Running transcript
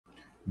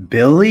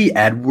Billy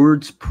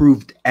Edwards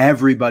proved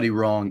everybody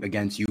wrong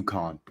against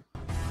UConn.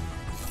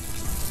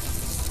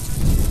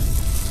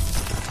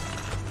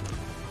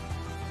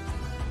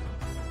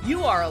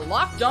 You are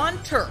Locked On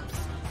Terps,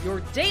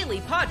 your daily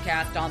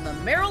podcast on the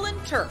Maryland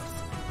Terps,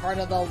 part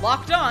of the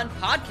Locked On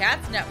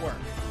Podcast Network,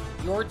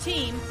 your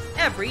team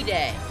every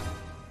day.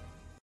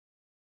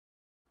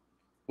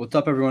 What's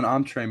up, everyone?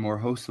 I'm Tre Moore,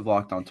 host of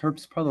Locked On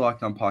Terps, part of the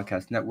Locked On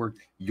Podcast Network,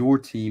 your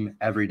team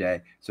every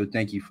day. So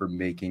thank you for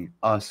making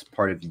us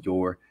part of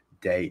your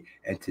day.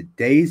 And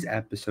today's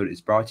episode is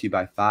brought to you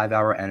by 5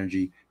 Hour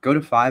Energy. Go to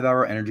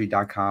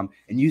 5hourenergy.com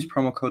and use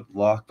promo code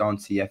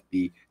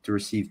LOCKEDONCFB to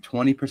receive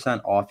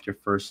 20% off your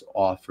first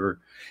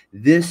offer.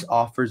 This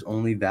offer is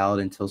only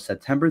valid until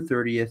September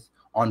 30th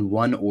on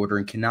one order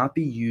and cannot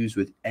be used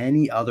with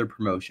any other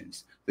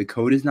promotions. The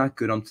code is not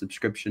good on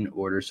subscription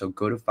orders, so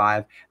go to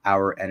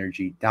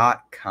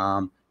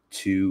 5hourenergy.com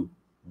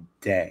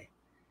today.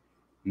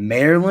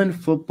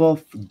 Maryland football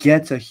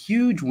gets a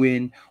huge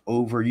win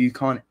over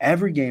UConn.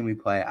 Every game we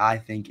play, I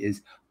think,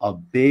 is a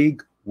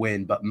big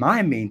win. But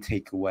my main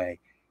takeaway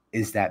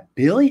is that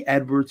Billy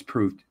Edwards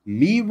proved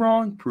me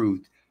wrong,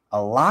 proved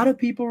a lot of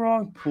people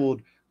wrong,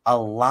 pulled a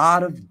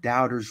lot of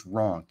doubters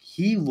wrong.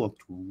 He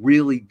looked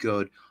really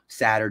good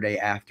Saturday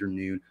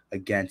afternoon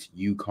against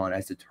UConn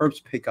as the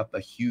Terps pick up a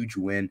huge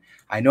win.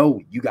 I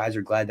know you guys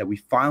are glad that we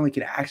finally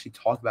can actually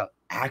talk about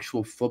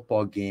actual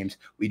football games.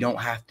 We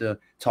don't have to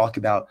talk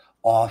about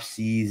off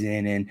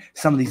season and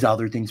some of these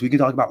other things. We can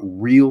talk about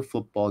real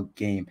football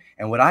game.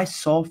 And what I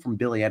saw from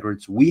Billy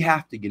Edwards, we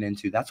have to get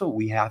into. That's what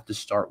we have to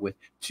start with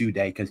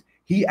today because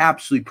he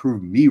absolutely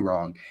proved me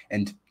wrong.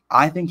 And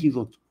I think he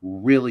looked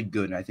really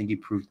good. And I think he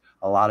proved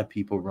a lot of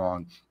people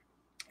wrong.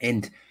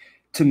 And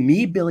to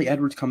me, Billy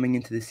Edwards coming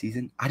into this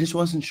season, I just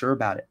wasn't sure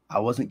about it. I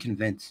wasn't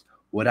convinced.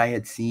 What I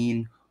had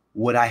seen,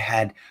 what I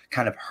had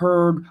kind of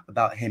heard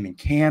about him in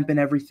camp and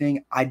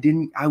everything, I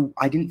didn't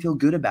feel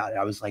good about it.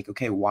 I was like,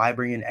 okay, why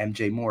bring in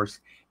MJ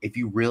Morse if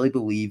you really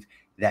believe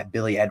that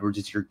Billy Edwards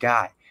is your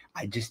guy?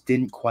 I just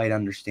didn't quite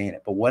understand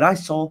it. But what I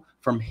saw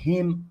from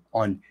him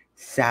on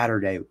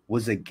Saturday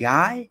was a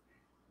guy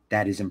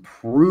that is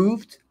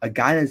improved, a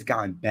guy that's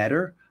gotten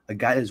better, a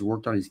guy that's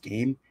worked on his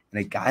game,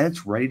 and a guy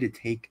that's ready to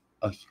take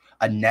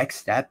a next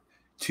step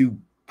to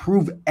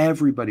prove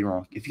everybody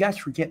wrong. If you guys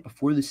forget,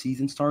 before the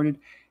season started,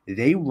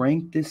 they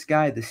ranked this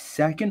guy the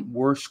second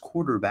worst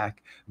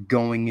quarterback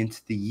going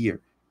into the year.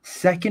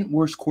 Second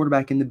worst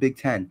quarterback in the Big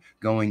Ten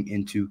going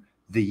into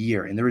the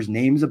year. And there was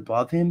names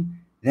above him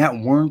that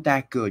weren't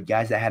that good.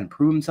 Guys that hadn't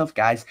proven themselves,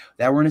 guys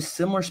that were in a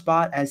similar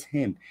spot as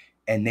him.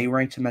 And they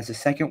ranked him as the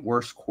second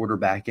worst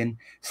quarterback. And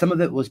some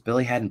of it was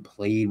Billy hadn't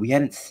played. We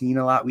hadn't seen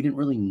a lot. We didn't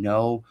really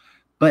know.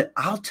 But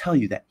I'll tell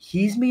you that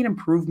he's made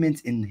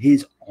improvements in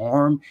his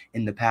arm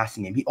in the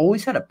passing game. He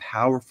always had a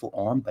powerful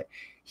arm, but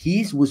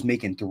he was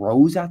making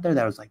throws out there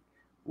that was like,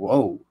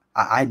 whoa,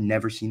 I'd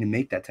never seen him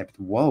make that type of,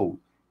 whoa,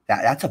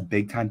 that's a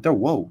big-time throw.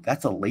 Whoa,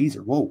 that's a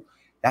laser. Whoa,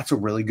 that's a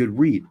really good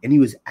read. And he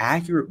was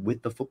accurate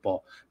with the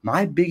football.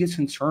 My biggest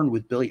concern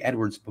with Billy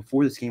Edwards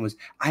before this game was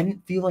I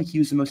didn't feel like he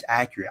was the most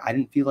accurate. I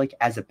didn't feel like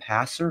as a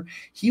passer,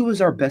 he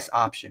was our best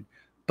option.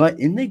 But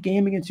in the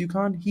game against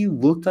UConn, he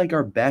looked like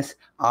our best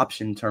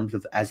option in terms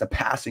of as a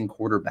passing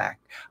quarterback.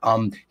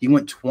 He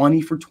went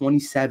 20 for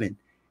 27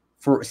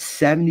 for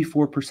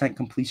 74%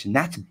 completion.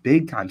 That's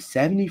big time.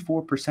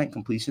 74%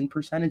 completion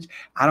percentage.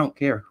 I don't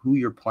care who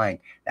you're playing.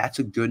 That's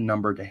a good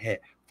number to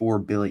hit for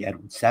Billy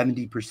Edwards.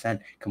 70%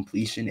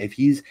 completion. If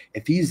he's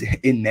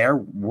in there,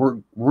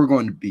 we're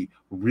going to be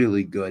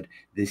really good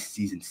this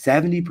season.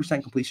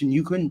 70% completion.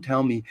 You couldn't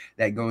tell me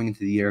that going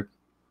into the year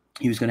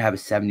he was going to have a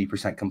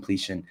 70%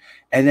 completion.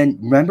 And then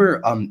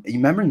remember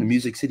in the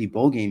Music City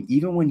Bowl game,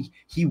 even when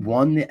he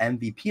won the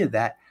MVP of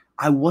that,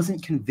 I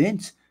wasn't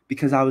convinced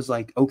because I was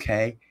like,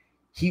 okay,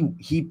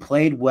 he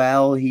played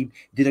well. He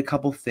did a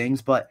couple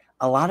things, but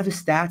a lot of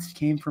his stats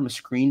came from a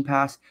screen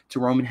pass to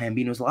Roman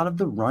Hemby. And it was a lot of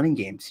the running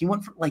games. He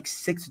went for like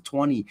 6 of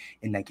 20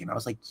 in that game. I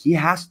was like, he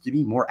has to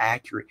be more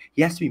accurate.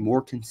 He has to be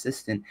more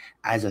consistent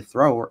as a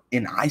thrower.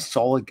 And I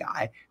saw a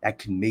guy that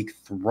can make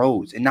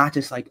throws and not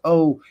just like,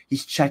 oh,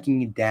 he's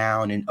checking it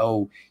down and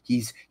oh,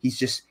 he's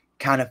just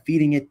kind of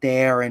feeding it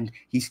there and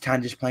he's kind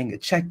of just playing a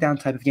check down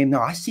type of game.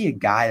 No, I see a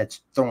guy that's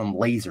throwing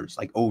lasers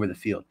like over the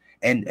field.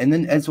 And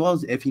then as well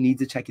as if he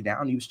needs to check it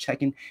down, he was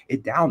checking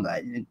it down.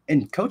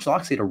 And Coach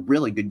Loxley had a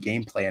really good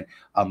game plan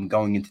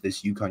going into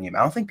this UConn game. I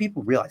don't think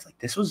people realize like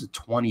this was a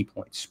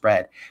 20-point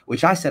spread,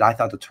 which I said I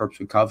thought the Terps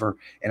would cover,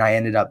 and I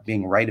ended up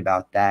being right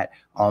about that.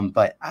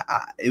 But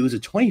it was a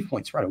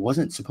 20-point spread. It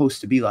wasn't supposed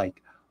to be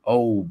like,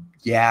 oh,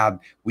 yeah,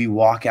 we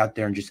walk out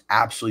there and just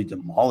absolutely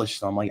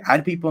demolish them. Like I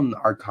had people in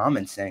our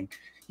comments saying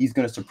he's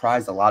going to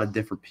surprise a lot of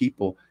different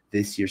people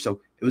this year. So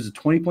it was a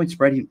 20-point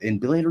spread, and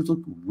Billy Edwards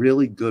looked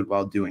really good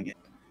while doing it.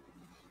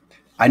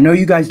 I know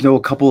you guys know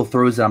a couple of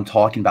throws that I'm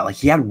talking about. Like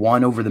he had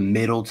one over the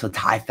middle to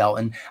Ty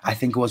Felton, I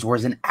think it was, where it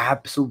was an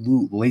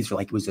absolute laser.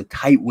 Like it was a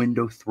tight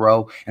window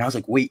throw. And I was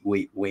like, wait,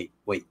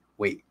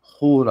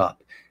 hold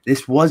up.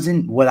 This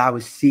wasn't what I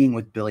was seeing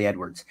with Billy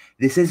Edwards.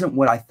 This isn't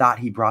what I thought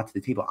he brought to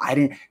the table. I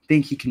didn't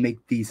think he can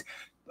make these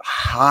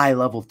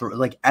high-level throws.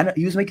 Like,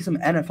 he was making some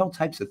NFL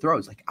types of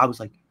throws. Like, I was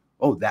like,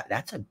 oh,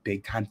 that's a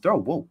big-time throw.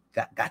 Whoa,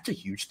 that's a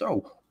huge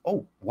throw.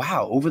 Oh,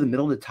 wow, over the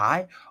middle of the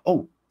tie.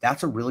 Oh,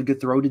 that's a really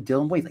good throw to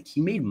Dylan Wade. Like, he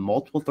made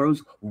multiple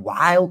throws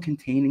while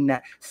containing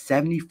that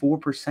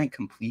 74%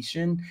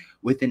 completion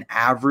with an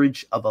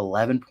average of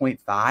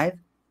 11.5.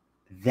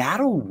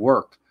 That'll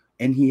work.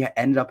 And he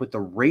ended up with a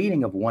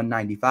rating of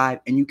 195.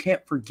 And you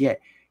can't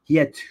forget, he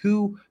had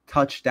 2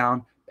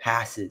 touchdown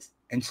passes.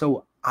 And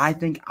so I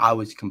think I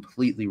was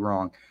completely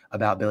wrong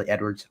about Billy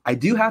Edwards. I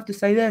do have to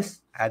say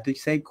this. I have to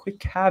say a quick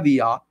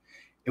caveat.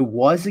 It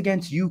was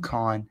against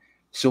UConn,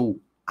 so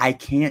I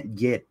can't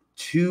get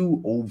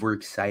too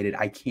overexcited.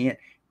 I can't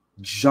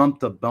jump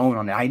the bone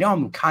on it. I know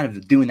I'm kind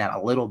of doing that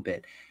a little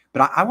bit,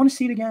 but I want to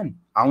see it again.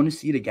 I want to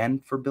see it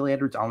again for Billy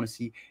Edwards. I want to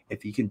see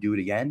if he can do it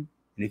again.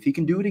 And if he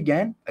can do it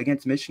again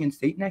against Michigan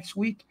State next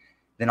week,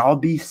 then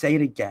I'll say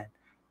it again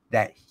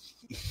that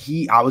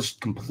I was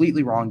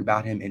completely wrong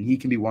about him, and he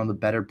can be one of the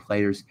better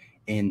players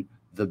in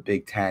the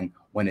Big Ten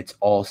when it's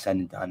all said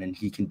and done, and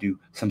he can do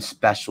some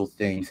special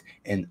things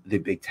in the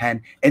Big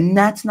Ten. And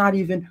that's not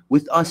even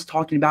with us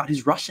talking about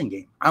his rushing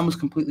game. I almost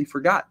completely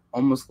forgot,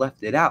 almost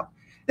left it out.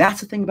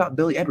 That's the thing about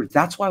Billy Edwards.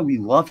 That's why we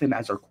love him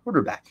as our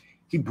quarterback.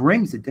 He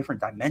brings a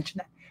different dimension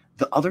that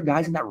the other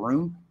guys in that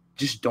room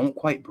just don't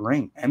quite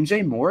bring.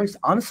 MJ Morris,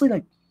 honestly,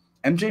 I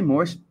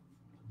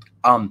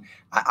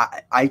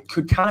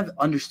could kind of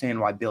understand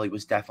why Billy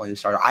was definitely the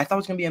starter. I thought it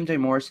was going to be MJ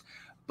Morris,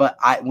 but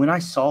when I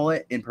saw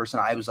it in person,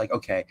 I was like,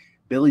 okay,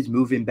 Billy's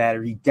moving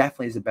better. He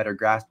definitely has a better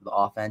grasp of the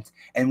offense.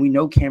 And we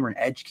know Cameron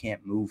Edge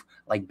can't move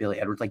like Billy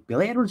Edwards. Like,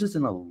 Billy Edwards is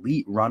an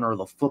elite runner of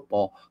the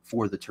football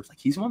for the Terps. Like,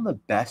 he's one of the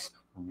best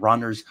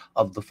runners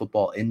of the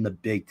football in the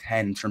Big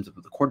Ten in terms of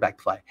the quarterback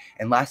play.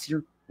 And last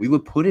year, we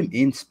would put him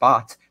in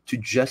spots to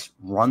just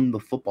run the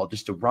football,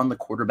 just to run the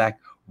quarterback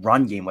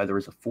run game, whether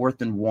it's a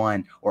 4th and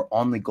 1 or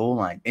on the goal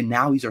line. And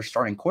now he's our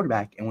starting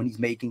quarterback. And when he's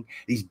making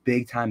these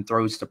big time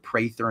throws to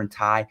Prather and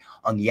Ty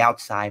on the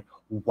outside,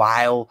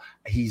 while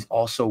he's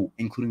also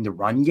including the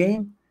run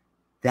game,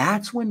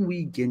 that's when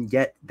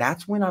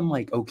I'm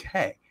like,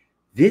 okay,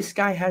 this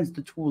guy has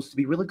the tools to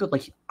be really good.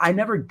 Like, I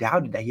never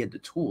doubted that he had the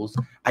tools.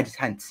 I just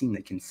hadn't seen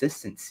the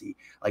consistency.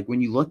 Like,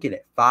 when you look at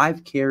it,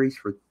 5 carries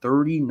for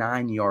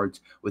 39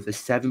 yards with a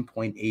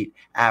 7.8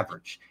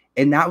 average.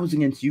 And that was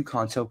against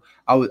UConn. So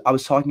I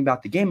was talking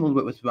about the game a little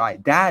bit with my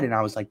dad, and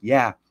I was like,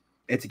 yeah,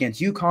 it's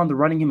against UConn. They're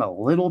running him a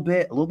little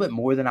bit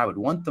more than I would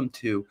want them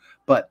to.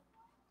 But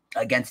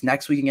against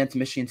next week against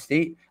Michigan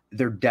State,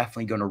 they're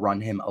definitely going to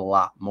run him a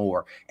lot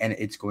more. And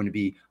it's going to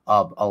be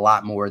a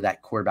lot more of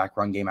that quarterback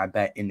run game, I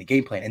bet, in the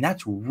game plan. And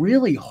that's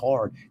really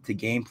hard to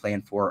game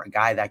plan for a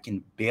guy that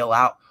can bail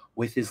out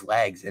with his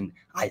legs. And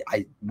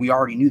we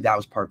already knew that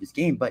was part of his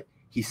game, but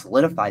he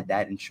solidified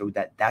that and showed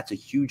that that's a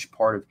huge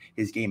part of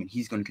his game. And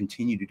he's going to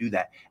continue to do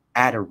that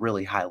at a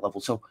really high level.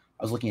 So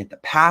I was looking at the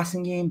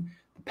passing game,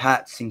 the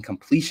passing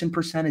completion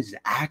percentage,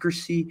 the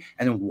accuracy,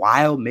 and then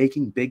while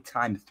making big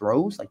time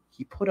throws, like,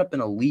 he put up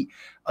an elite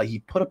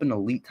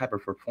type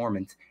of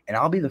performance. And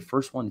I'll be the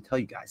first one to tell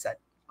you guys that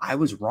I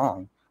was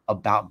wrong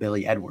about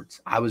Billy Edwards.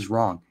 I was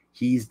wrong.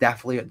 He's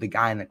definitely the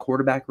guy in the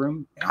quarterback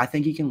room, and I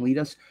think he can lead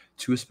us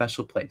to a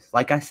special place.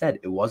 Like I said,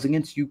 it was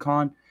against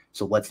UConn,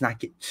 so let's not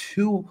get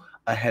too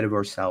ahead of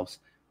ourselves.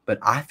 But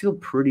I feel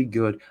pretty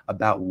good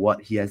about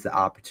what he has the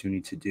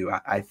opportunity to do.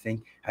 I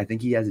think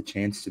he has a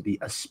chance to be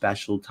a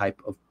special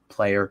type of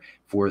player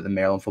for the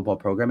Maryland football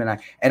program.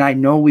 And I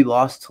know we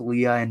lost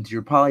Talia, and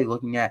you're probably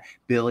looking at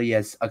Billy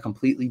as a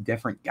completely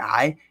different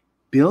guy.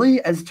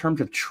 Billy, as in terms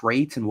of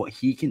traits and what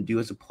he can do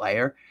as a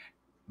player,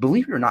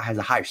 believe it or not, has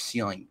a higher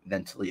ceiling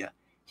than Talia.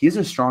 He has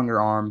a stronger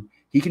arm.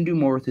 He can do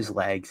more with his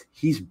legs.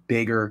 He's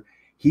bigger.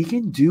 He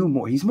can do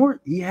more.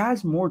 He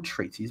has more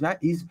traits. He's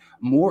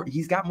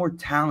got more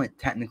talent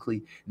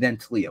technically than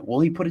Talia.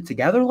 Will he put it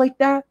together like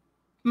that?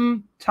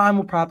 Time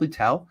will probably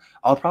tell.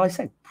 I'll probably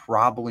say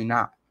probably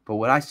not. But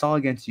what I saw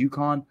against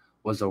UConn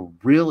was a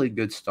really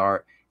good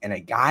start, and a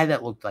guy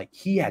that looked like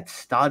he had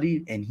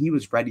studied and he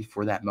was ready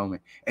for that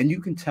moment. And you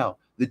can tell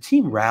the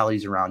team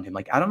rallies around him.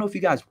 Like, I don't know if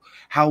you guys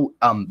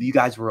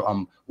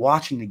were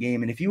watching the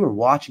game, and if you were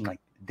watching, like,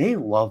 they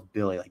love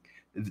Billy. Like,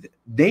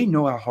 they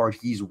know how hard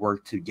he's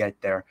worked to get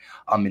there.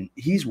 And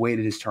he's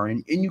waited his turn,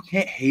 and you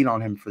can't hate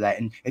on him for that.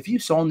 And if you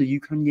saw in the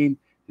UConn game,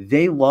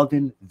 they love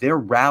him. They're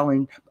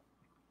rallying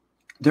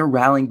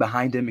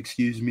behind him,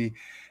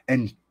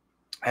 And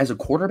as a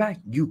quarterback,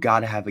 you got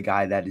to have a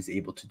guy that is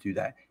able to do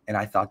that. And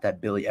I thought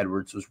that Billy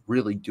Edwards was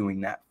really doing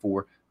that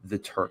for the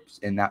Terps,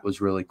 and that was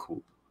really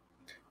cool.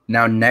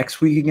 Now,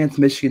 next week against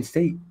Michigan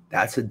State,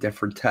 that's a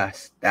different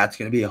test. That's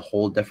going to be a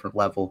whole different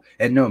level.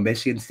 And no,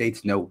 Michigan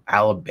State's no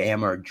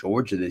Alabama or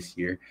Georgia this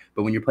year.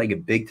 But when you're playing a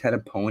Big Ten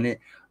opponent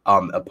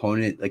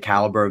the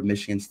caliber of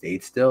Michigan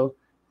State still,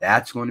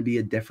 that's going to be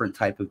a different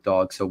type of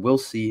dog. So we'll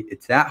see.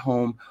 It's at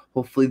home.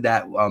 Hopefully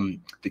that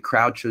the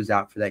crowd shows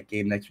out for that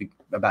game next week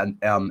about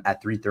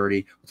at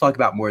 3:30. We'll talk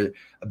about more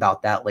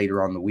about that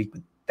later on in the week.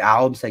 But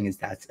All I'm saying is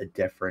that's a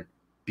different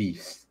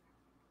beast.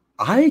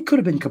 I could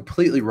have been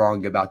completely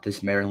wrong about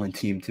this Maryland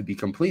team, to be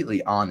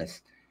completely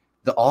honest.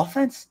 The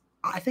offense,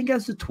 I think,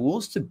 has the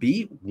tools to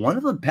be one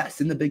of the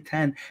best in the Big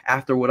Ten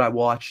after what I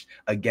watched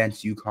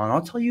against UConn.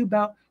 I'll tell you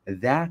about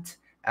that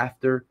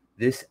after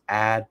this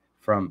ad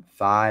from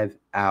 5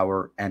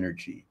 Hour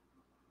Energy.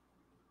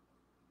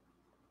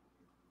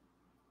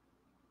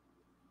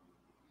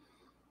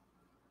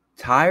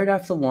 Tired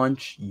after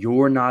lunch,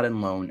 you're not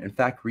alone. In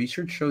fact,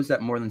 research shows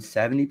that more than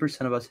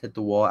 70% of us hit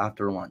the wall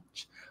after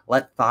lunch.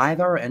 Let 5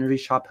 Hour Energy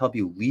Shop help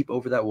you leap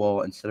over that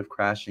wall instead of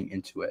crashing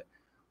into it.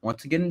 Want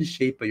to get into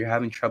shape, but you're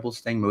having trouble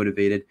staying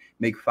motivated?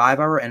 Make 5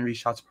 Hour Energy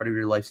Shots part of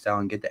your lifestyle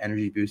and get the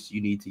energy boost you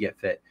need to get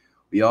fit.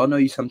 We all know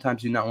you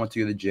sometimes do not want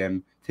to go to the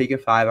gym. Take a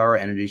 5 Hour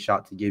Energy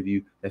Shot to give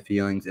you the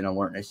feelings and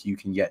alertness you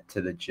can get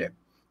to the gym.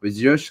 With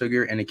zero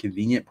sugar and a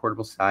convenient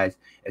portable size,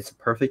 it's a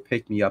perfect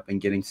pick-me-up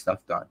and getting stuff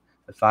done.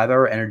 The 5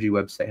 Hour Energy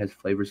website has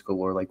flavors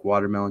galore like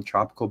watermelon,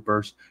 tropical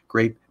burst,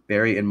 grape,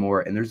 berry, and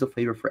more, and there's a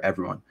flavor for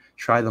everyone.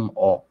 Try them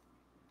all.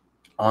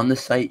 On the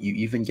site, you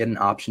even get an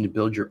option to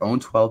build your own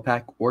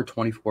 12-pack or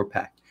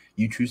 24-pack.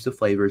 You choose the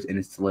flavors, and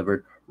it's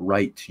delivered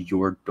right to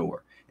your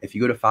door. If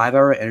you go to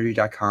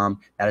 5hourenergy.com,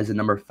 that is the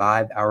number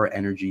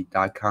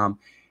 5hourenergy.com,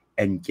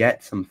 and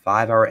get some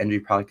 5 Hour Energy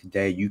product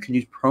today, you can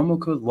use promo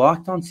code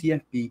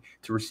LOCKEDONCFB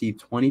to receive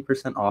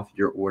 20% off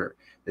your order.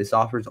 This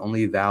offer is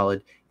only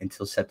valid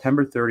until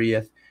September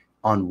 30th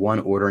on one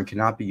order and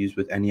cannot be used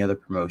with any other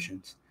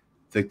promotions.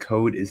 The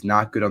code is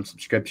not good on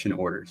subscription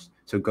orders.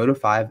 So go to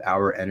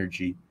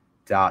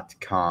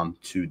 5hourenergy.com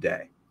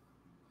today.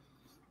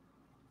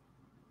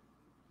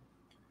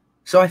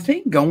 So I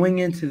think going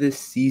into this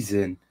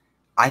season,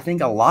 I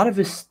think a lot of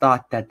us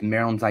thought that the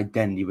Maryland's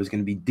identity was going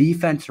to be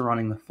defense and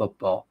running the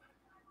football.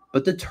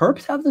 But the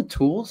Terps have the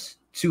tools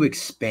to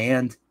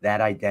expand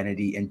that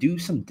identity and do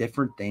some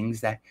different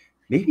things that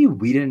maybe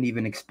we didn't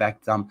even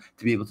expect them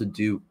to be able to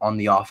do on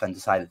the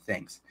offensive side of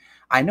things.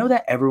 I know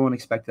that everyone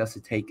expected us to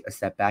take a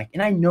step back,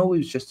 and I know it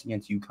was just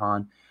against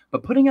UConn,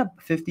 but putting up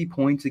 50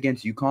 points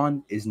against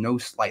UConn is no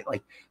slight.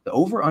 Like, the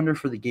over-under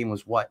for the game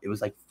was what? It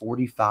was like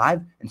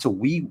 45, and so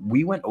we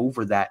went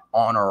over that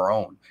on our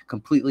own,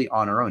 completely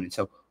on our own. And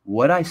so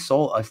what I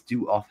saw us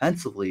do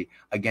offensively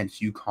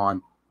against UConn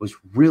was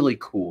really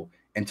cool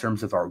in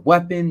terms of our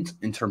weapons,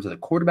 in terms of the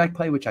quarterback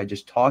play, which I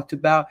just talked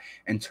about,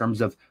 in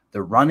terms of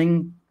the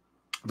running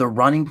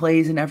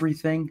plays and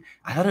everything.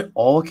 I thought it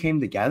all came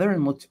together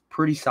and looked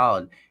pretty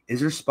solid. Is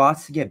there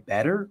spots to get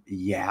better?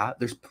 Yeah,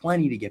 there's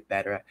plenty to get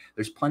better at.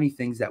 There's plenty of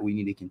things that we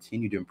need to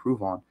continue to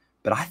improve on.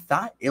 But I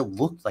thought it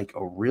looked like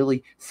a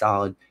really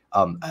solid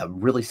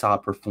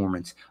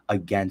performance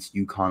against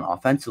UConn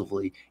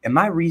offensively. And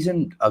my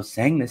reason of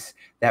saying this,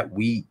 that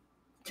we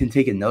can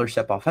take another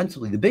step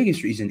offensively, the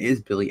biggest reason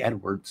is Billy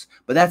Edwards.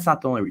 But that's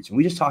not the only reason.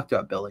 We just talked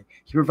about Billy.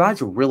 He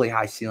provides a really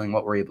high ceiling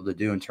what we're able to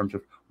do in terms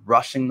of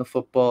rushing the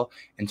football,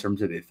 in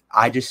terms of if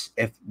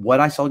what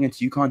I saw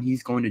against UConn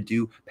he's going to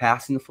do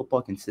passing the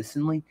football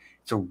consistently,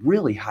 it's a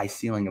really high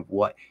ceiling of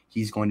what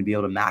he's going to be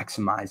able to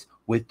maximize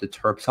with the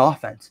Terps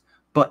offense.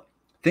 But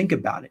think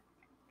about it.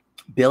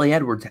 Billy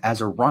Edwards, as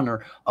a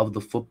runner of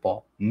the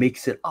football,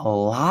 makes it a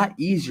lot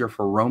easier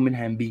for Roman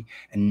Hemby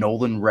and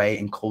Nolan Ray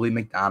and Colby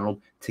McDonald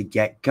to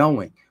get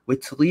going.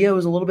 With Talia, it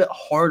was a little bit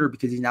harder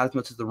because he's not as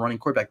much as the running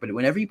quarterback. But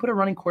whenever you put a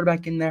running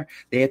quarterback in there,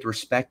 they have to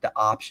respect the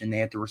option. They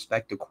have to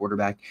respect the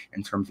quarterback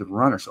in terms of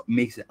runner. So it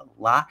makes it a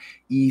lot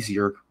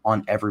easier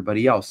on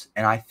everybody else.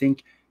 And I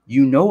think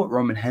you know what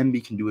Roman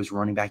Hemby can do as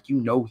running back. You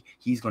know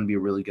he's going to be a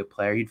really good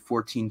player. He had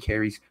 14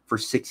 carries for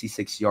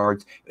 66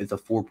 yards with a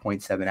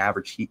 4.7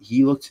 average.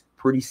 He looked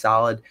pretty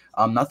solid.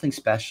 Nothing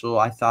special.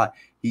 I thought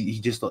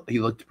he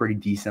looked pretty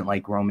decent,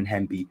 like Roman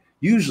Hemby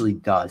usually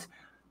does.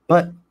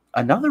 But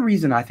another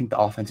reason I think the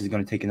offense is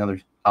going to take another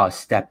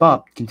step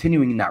up,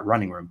 continuing in that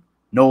running room,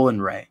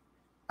 Nolan Ray.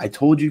 I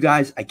told you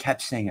guys, I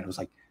kept saying it. I was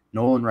like,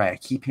 Nolan Ray. I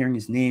keep hearing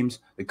his names.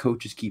 The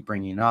coaches keep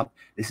bringing it up.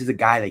 This is a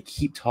guy they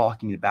keep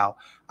talking about.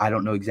 I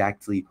don't know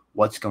exactly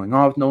what's going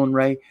on with Nolan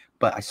Ray,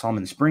 but I saw him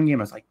in the spring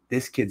game. I was like,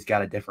 this kid's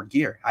got a different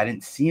gear. I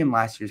didn't see him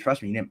last year's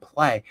freshman. He didn't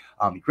play.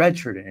 He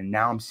redshirted, and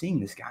now I'm seeing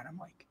this guy, and I'm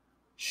like,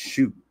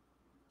 shoot.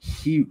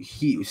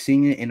 He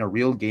seeing it in a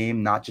real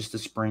game, not just a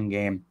spring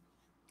game,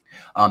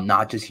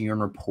 not just hearing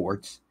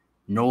reports.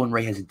 Nolan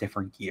Ray has a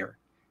different gear.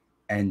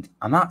 And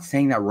I'm not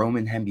saying that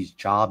Roman Hemby's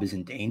job is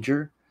in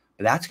danger,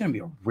 but that's going to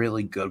be a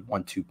really good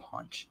 1-2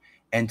 punch.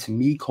 And to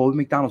me, Colby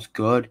McDonald's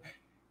good,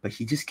 but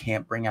he just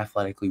can't bring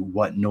athletically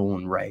what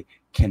Nolan Ray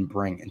can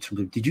bring in terms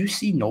of, did you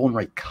see Nolan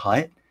Ray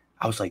cut?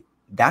 I was like,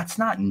 that's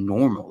not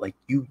normal. Like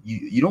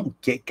you don't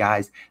get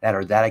guys that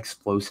are that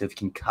explosive,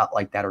 can cut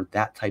like that, or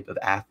that type of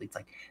athletes.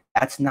 Like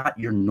that's not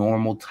your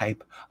normal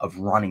type of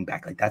running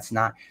back. Like that's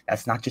not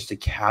just a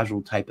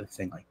casual type of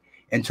thing. Like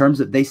in terms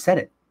of, they said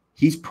it,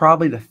 he's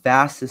probably the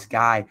fastest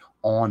guy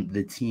on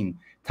the team.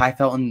 Ty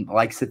Felton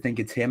likes to think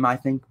it's him, I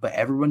think, but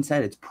everyone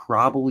said it's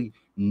probably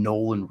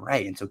Nolan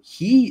Ray. And so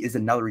he is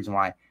another reason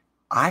why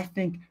I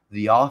think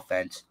the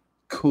offense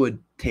could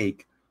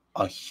take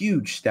a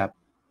huge step.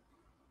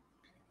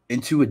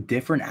 into a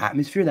different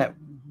atmosphere that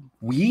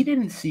we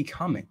didn't see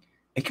coming.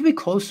 It could be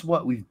close to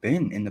what we've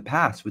been in the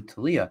past with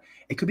Talia.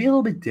 It could be a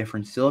little bit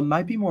different still. It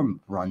might be more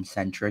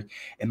run-centric.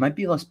 It might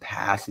be less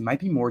pass. It might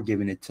be more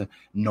giving it to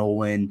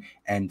Nolan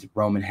and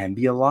Roman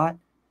Hemby a lot.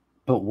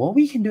 But what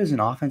we can do as an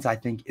offense, I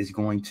think, is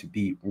going to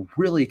be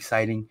really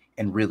exciting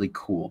and really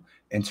cool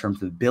in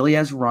terms of Billy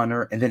as a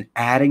runner and then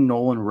adding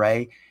Nolan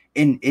Ray.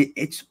 And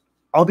it's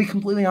I'll be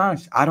completely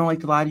honest. I don't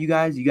like to lie to you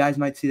guys. You guys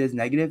might see it as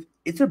negative.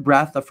 It's a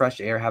breath of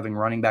fresh air having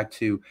running back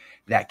 2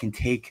 that can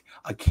take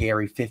a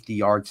carry 50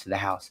 yards to the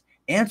house.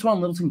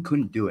 Antoine Littleton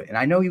couldn't do it. And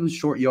I know he was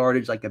short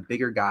yardage, like a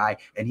bigger guy,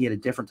 and he had a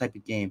different type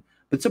of game.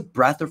 But it's a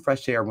breath of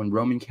fresh air when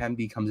Roman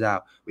Hemby comes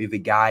out. We have a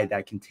guy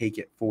that can take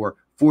it for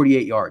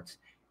 48 yards.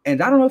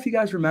 And I don't know if you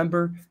guys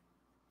remember,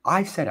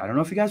 I said, I don't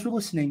know if you guys were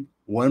listening,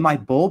 one of my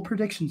bold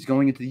predictions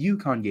going into the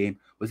UConn game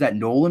was that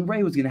Nolan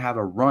Ray was going to have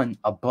a run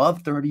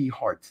above 30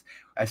 yards.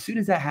 As soon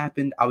as that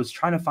happened, I was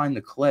trying to find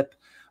the clip,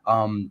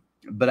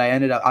 but I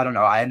ended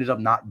up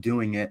not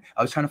doing it.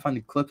 I was trying to find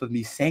the clip of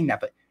me saying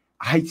that, but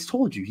I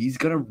told you he's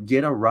going to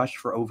get a rush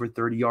for over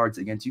 30 yards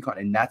against UConn,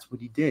 and that's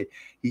what he did.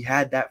 He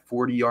had that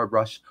 40-yard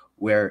rush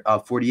where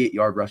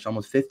 48-yard rush,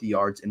 almost 50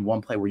 yards in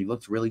one play where he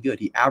looked really good.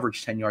 He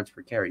averaged 10 yards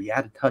per carry. He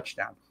had a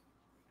touchdown,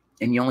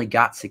 and he only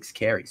got 6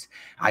 carries.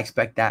 I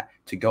expect that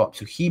to go up.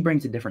 So he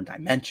brings a different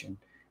dimension,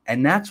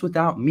 and that's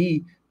without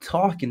me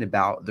talking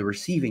about the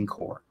receiving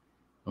core.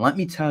 Let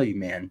me tell you,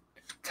 man,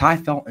 Ty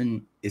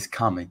Felton is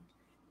coming.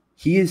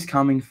 He is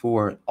coming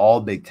for all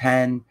Big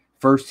Ten,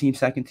 first team,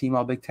 second team,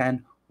 all Big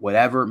Ten,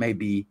 whatever it may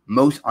be,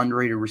 most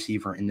underrated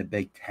receiver in the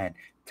Big Ten.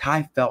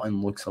 Ty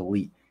Felton looks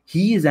elite.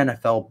 He is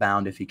NFL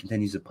bound if he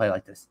continues to play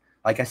like this.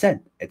 Like I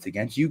said, it's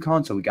against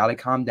UConn, so we got to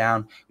calm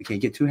down. We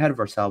can't get too ahead of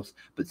ourselves.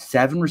 But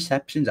 7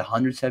 receptions,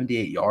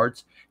 178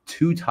 yards,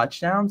 2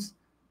 touchdowns,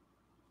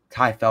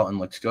 Ty Felton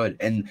looks good.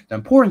 And the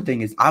important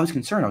thing is I was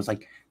concerned. I was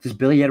like, does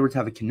Billy Edwards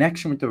have a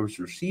connection with those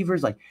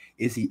receivers? Like,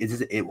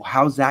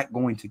 how's that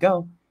going to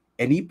go?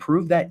 And he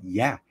proved that,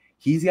 yeah,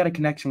 he's got a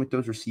connection with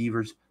those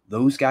receivers.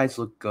 Those guys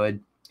look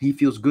good. He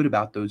feels good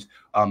about those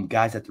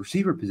guys at the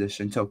receiver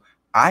position. So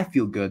I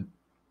feel good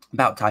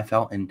about Ty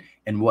Felton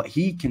and what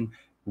he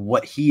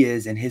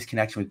is and his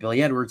connection with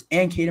Billy Edwards.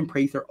 And Caden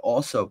Prather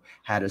also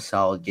had a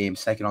solid game,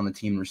 second on the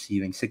team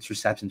receiving, 6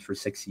 receptions for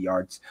 60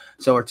 yards.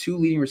 So our 2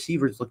 leading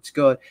receivers looked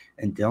good.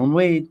 And Dylan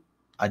Wade,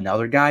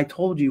 another guy I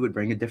told you would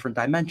bring a different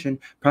dimension.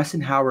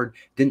 Preston Howard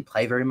didn't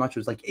play very much. It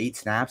was like 8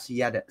 snaps. He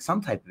had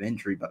some type of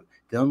injury, but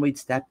Dylan Wade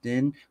stepped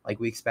in like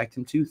we expect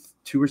him to.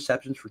 2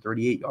 receptions for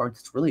 38 yards.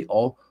 It's really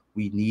all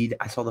we need.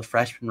 I saw the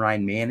freshman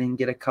Ryan Manning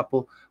get a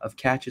couple of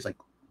catches. Like,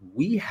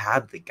 we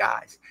have the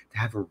guys to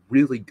have a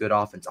really good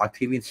offense.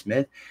 Octavian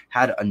Smith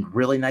had a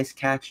really nice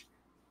catch.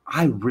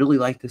 I really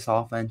like this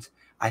offense.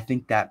 I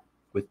think that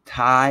with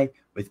Ty,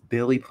 with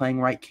Billy playing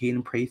right,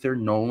 Caden Prather,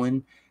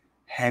 Nolan,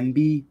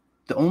 Hemby,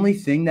 the only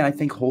thing that I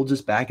think holds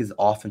us back is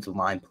offensive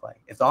line play.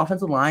 If the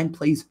offensive line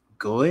plays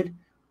good,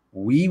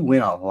 we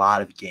win a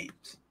lot of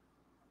games.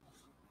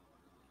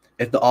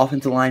 If the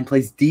offensive line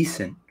plays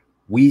decent,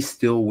 we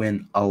still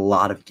win a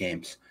lot of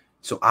games.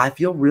 So I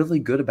feel really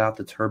good about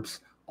the Terps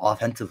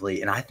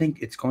offensively, and I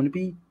think it's going to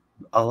be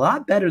a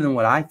lot better than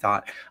what I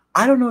thought.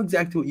 I don't know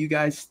exactly what you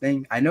guys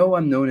think. I know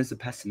I'm known as a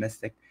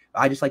pessimistic.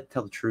 I just like to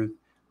tell the truth.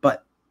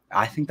 But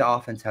I think the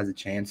offense has a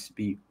chance to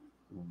be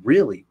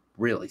really,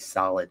 really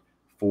solid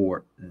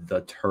for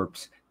the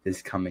Terps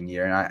this coming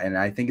year. And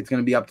I think it's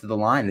going to be up to the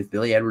line. If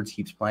Billy Edwards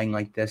keeps playing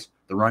like this,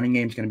 the running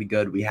game's going to be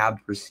good. We have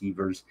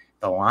receivers.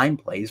 The line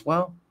plays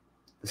well.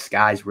 The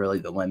sky's really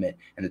the limit.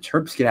 And the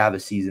Terps could have a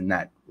season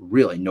that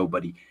really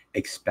nobody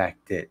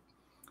expected.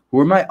 Who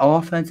are my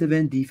offensive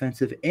and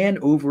defensive and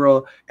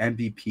overall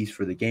MVPs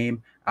for the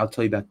game? I'll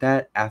tell you about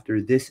that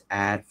after this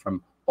ad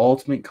from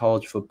Ultimate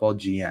College Football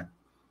GM.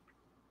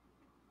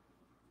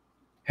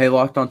 Hey,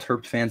 Locked On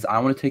Terps fans, I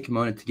want to take a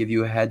moment to give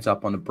you a heads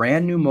up on a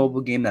brand new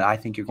mobile game that I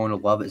think you're going to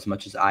love as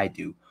much as I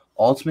do.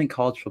 Ultimate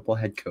College Football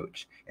Head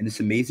Coach. In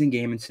this amazing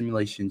game and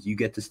simulations, you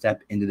get to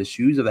step into the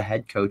shoes of a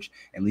head coach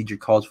and lead your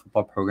college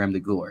football program to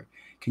glory.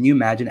 Can you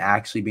imagine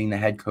actually being the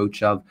head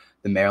coach of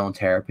the Maryland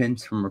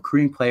Terrapins? From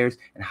recruiting players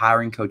and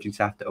hiring coaching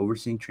staff to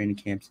overseeing training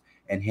camps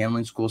and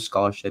handling school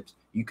scholarships,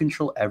 you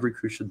control every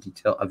crucial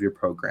detail of your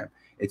program.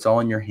 It's all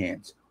in your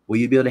hands. Will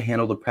you be able to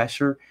handle the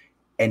pressure?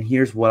 And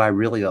here's what I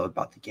really love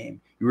about the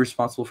game. You're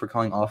responsible for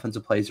calling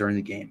offensive plays during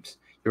the games.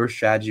 Your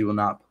strategy will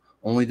not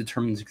only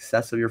determine the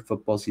success of your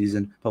football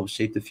season, but will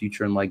shape the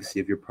future and legacy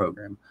of your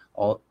program.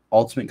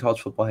 Ultimate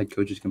College Football Head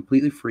Coach is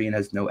completely free and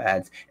has no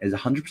ads. It is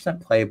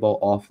 100% playable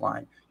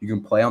offline. You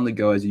can play on the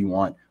go as you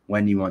want,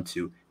 when you want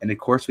to. And of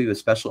course, we have a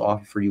special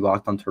offer for you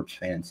Locked On Terps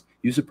fans.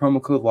 Use the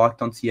promo code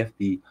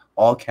LOCKEDONCFB,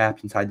 all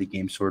caps inside the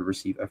game store to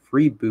receive a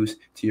free boost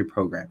to your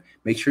program.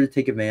 Make sure to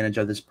take advantage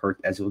of this perk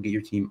as it will get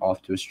your team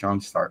off to a strong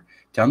start.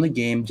 To download the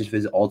game, just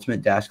visit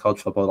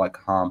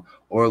ultimate-collegefootball.com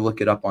or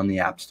look it up on the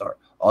App Store.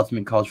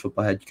 Ultimate College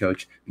Football Head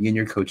Coach. Begin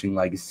your coaching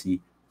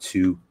legacy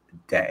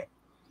today.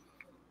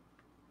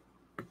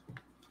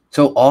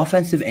 So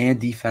offensive and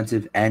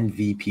defensive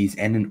MVPs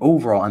and an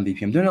overall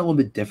MVP. I'm doing it a little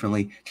bit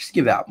differently just to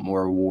give out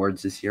more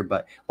awards this year,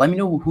 but let me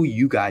know who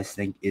you guys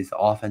think is the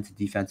offensive,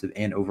 defensive,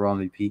 and overall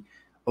MVP.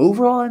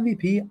 Overall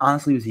MVP,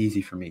 honestly, was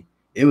easy for me.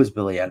 It was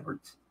Billy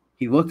Edwards.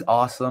 He looked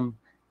awesome.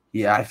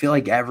 Yeah, I feel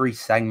like every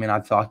segment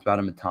I've talked about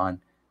him a ton.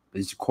 But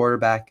he's a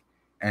quarterback,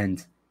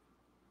 and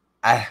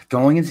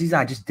going into the season,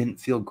 I just didn't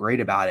feel great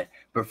about it.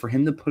 But for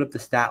him to put up the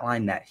stat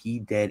line that he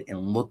did and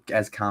look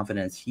as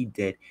confident as he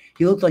did,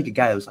 he looked like a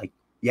guy that was like,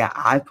 yeah,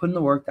 I've put in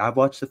the work. I've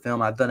watched the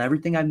film. I've done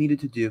everything I needed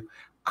to do.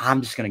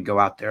 I'm just going to go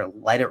out there,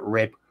 let it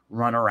rip,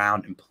 run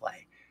around, and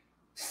play.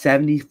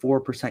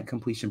 74%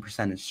 completion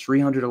percentage,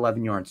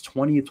 311 yards,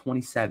 20 of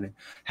 27,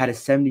 had a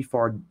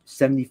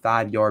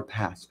 75-yard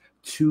pass,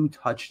 2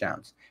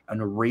 touchdowns,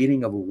 and a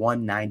rating of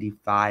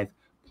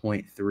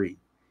 195.3.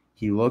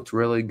 He looked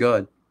really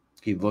good.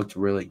 He looked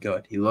really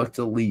good. He looked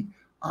elite,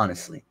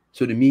 honestly.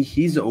 So to me,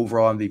 he's the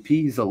overall MVP.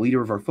 He's the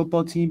leader of our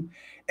football team.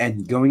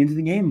 And going into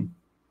the game,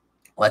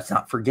 let's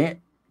not forget,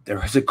 there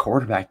was a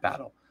quarterback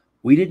battle.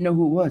 We didn't know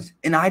who it was.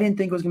 And I didn't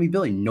think it was going to be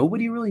Billy.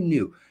 Nobody really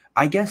knew.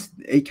 I guess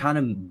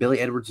Billy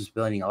Edwards was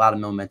building a lot of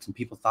momentum.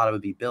 People thought it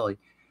would be Billy.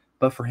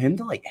 But for him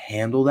to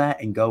handle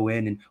that and go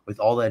in and with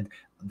all the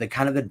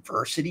kind of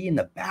adversity in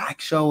the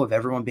back show of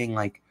everyone being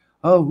like,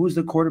 oh, who's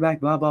the quarterback,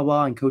 blah, blah,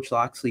 blah, and Coach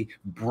Loxley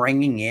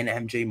bringing in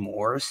MJ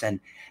Morris and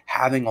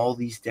having all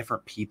these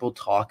different people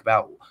talk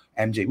about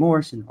MJ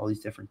Morris and all these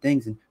different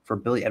things, and for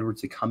Billy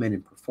Edwards to come in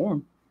and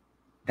perform,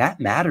 that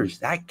matters.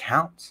 That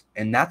counts.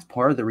 And that's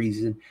part of the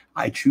reason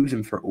I choose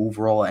him for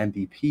overall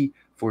MVP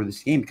for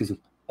this game, because of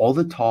all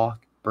the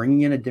talk,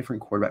 bringing in a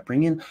different quarterback,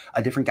 bringing in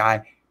a different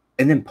guy,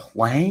 and then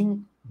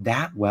playing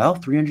that well,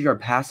 300-yard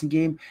passing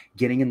game,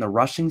 getting in the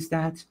rushing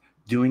stats,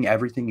 doing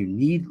everything you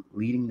need,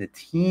 leading the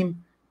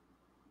team.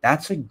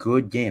 That's a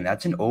good game.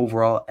 That's an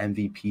overall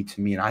MVP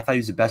to me. And I thought he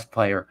was the best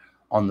player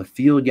on the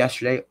field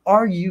yesterday,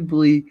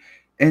 arguably.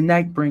 And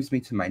that brings me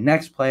to my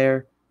next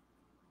player.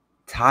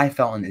 Ty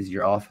Felton is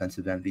your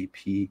offensive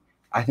MVP.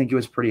 I think it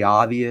was pretty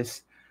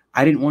obvious.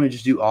 I didn't want to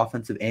just do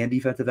offensive and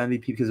defensive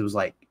MVP because it was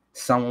like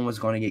someone was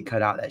going to get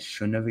cut out that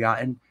shouldn't have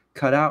gotten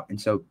cut out. And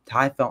so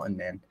Ty Felton,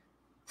 man,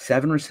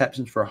 7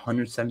 receptions for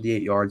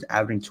 178 yards,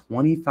 averaging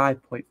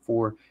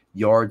 25.4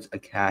 yards a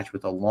catch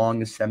with a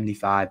long of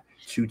 75,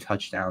 2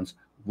 touchdowns.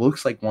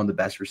 Looks like one of the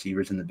best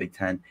receivers in the Big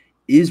Ten,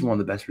 is one of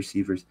the best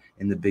receivers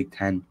in the Big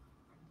Ten.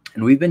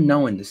 And we've been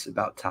knowing this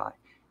about Ty.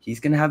 He's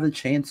going to have the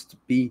chance to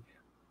be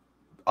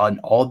an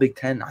all Big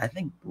Ten. I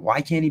think, why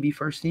can't he be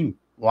first team?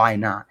 Why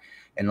not?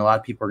 And a lot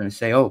of people are going to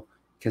say, oh,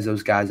 because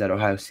those guys at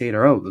Ohio State,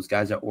 or those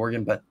guys at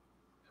Oregon. But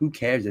who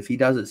cares? If he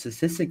does it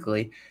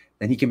statistically,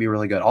 then he can be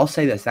really good. I'll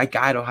say this. That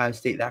guy at Ohio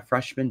State, that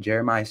freshman,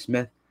 Jeremiah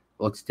Smith,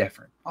 looks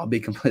different. I'll be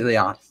completely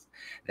honest.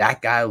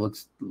 That guy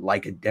looks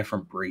like a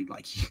different breed.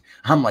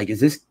 I'm like,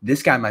 is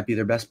this guy might be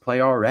their best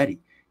player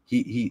already?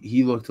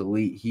 He looked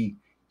elite.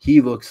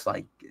 He looks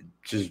like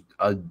just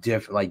a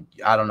different,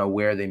 I don't know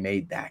where they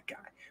made that guy.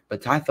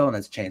 But Ty Felton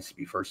has a chance to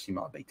be first team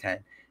all Big Ten.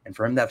 And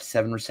for him to have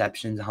 7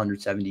 receptions,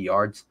 170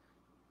 yards,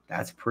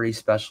 that's a pretty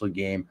special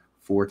game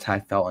for Ty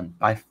Felton.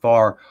 By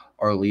far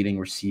our leading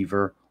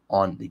receiver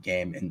on the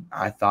game. And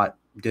I thought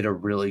did a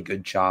really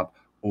good job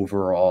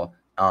overall.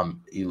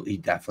 He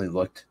definitely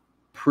looked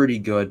pretty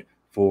good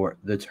for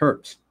the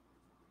Terps.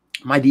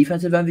 My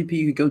defensive MVP,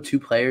 you could go 2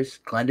 players.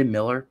 Glendon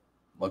Miller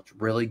looked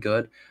really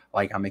good,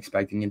 like I'm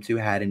expecting him to.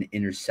 Had an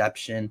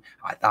interception.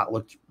 I thought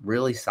looked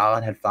really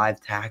solid, had 5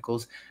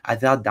 tackles. I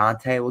thought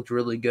Dante looked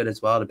really good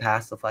as well to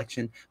pass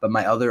deflection. But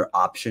my other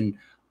option,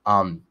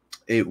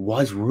 it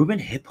was Ruben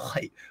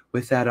Hippolyte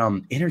with that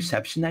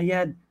interception that he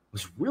had.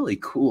 Was really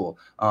cool.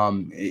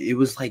 It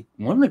was like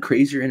one of the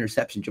crazier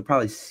interceptions you'll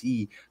probably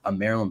see a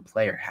Maryland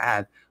player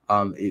have.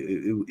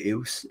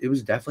 It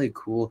was definitely a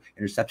cool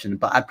interception,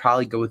 but I'd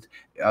probably go with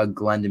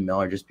Glendon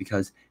Miller just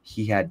because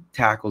he had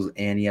tackles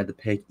and he had the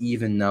pick.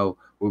 Even though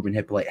Ruben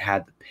Hippolyte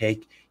had the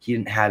pick, he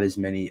didn't have as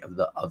many of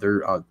the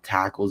other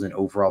tackles and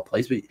overall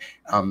plays. But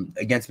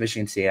against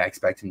Michigan State, I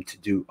expect him to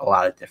do a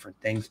lot of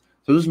different things.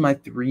 So those are my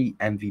 3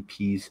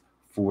 MVPs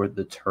for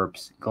the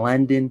Terps: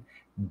 Glendon,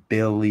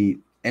 Billy,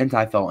 and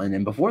Ty Felton.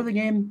 And before the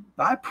game,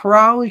 I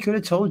probably could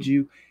have told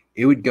you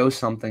it would go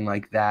something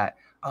like that.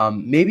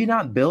 Maybe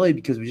not Billy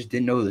because we just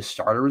didn't know who the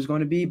starter was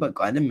going to be, but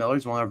Glendon Miller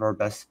is one of our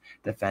best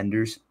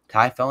defenders.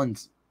 Ty Felton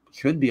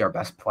should be our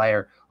best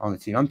player on the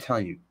team. I'm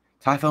telling you,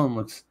 Ty Felton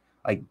looks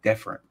like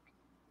different.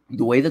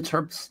 The way the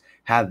Terps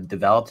have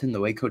developed him, the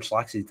way Coach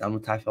Loxley's done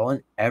with Ty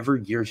Felton,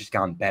 every year has just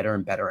gotten better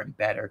and better and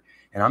better.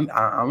 And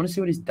I want to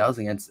see what he does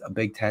against a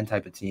Big Ten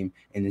type of team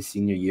in his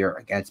senior year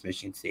against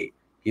Michigan State.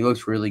 He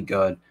looks really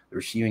good. The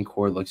receiving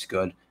core looks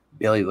good.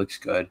 Billy looks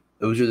good.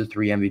 Those are the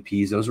 3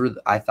 MVPs. Those were,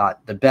 I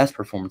thought, the best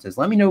performances.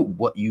 Let me know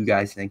what you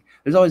guys think.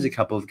 There's always a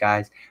couple of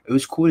guys. It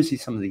was cool to see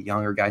some of the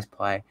younger guys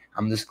play.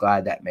 I'm just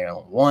glad that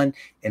Maryland won.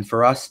 And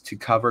for us to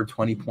cover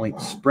 20-point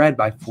spread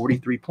by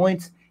 43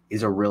 points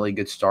is a really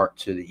good start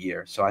to the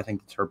year. So I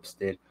think the Terps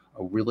did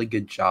a really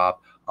good job.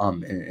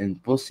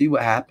 And we'll see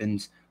what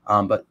happens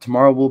But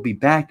tomorrow we'll be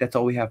back. That's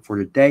all we have for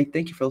today.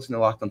 Thank you for listening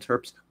to Locked on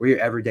Terps. We're here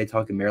every day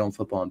talking Maryland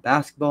football and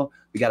basketball.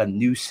 We got a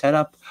new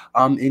setup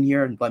in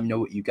here, and let me know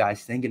what you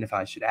guys think and if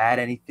I should add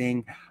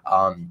anything.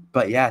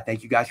 But yeah,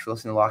 thank you guys for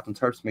listening to Locked on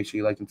Terps. Make sure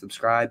you like and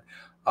subscribe.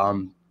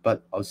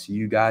 But I'll see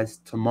you guys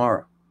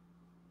tomorrow.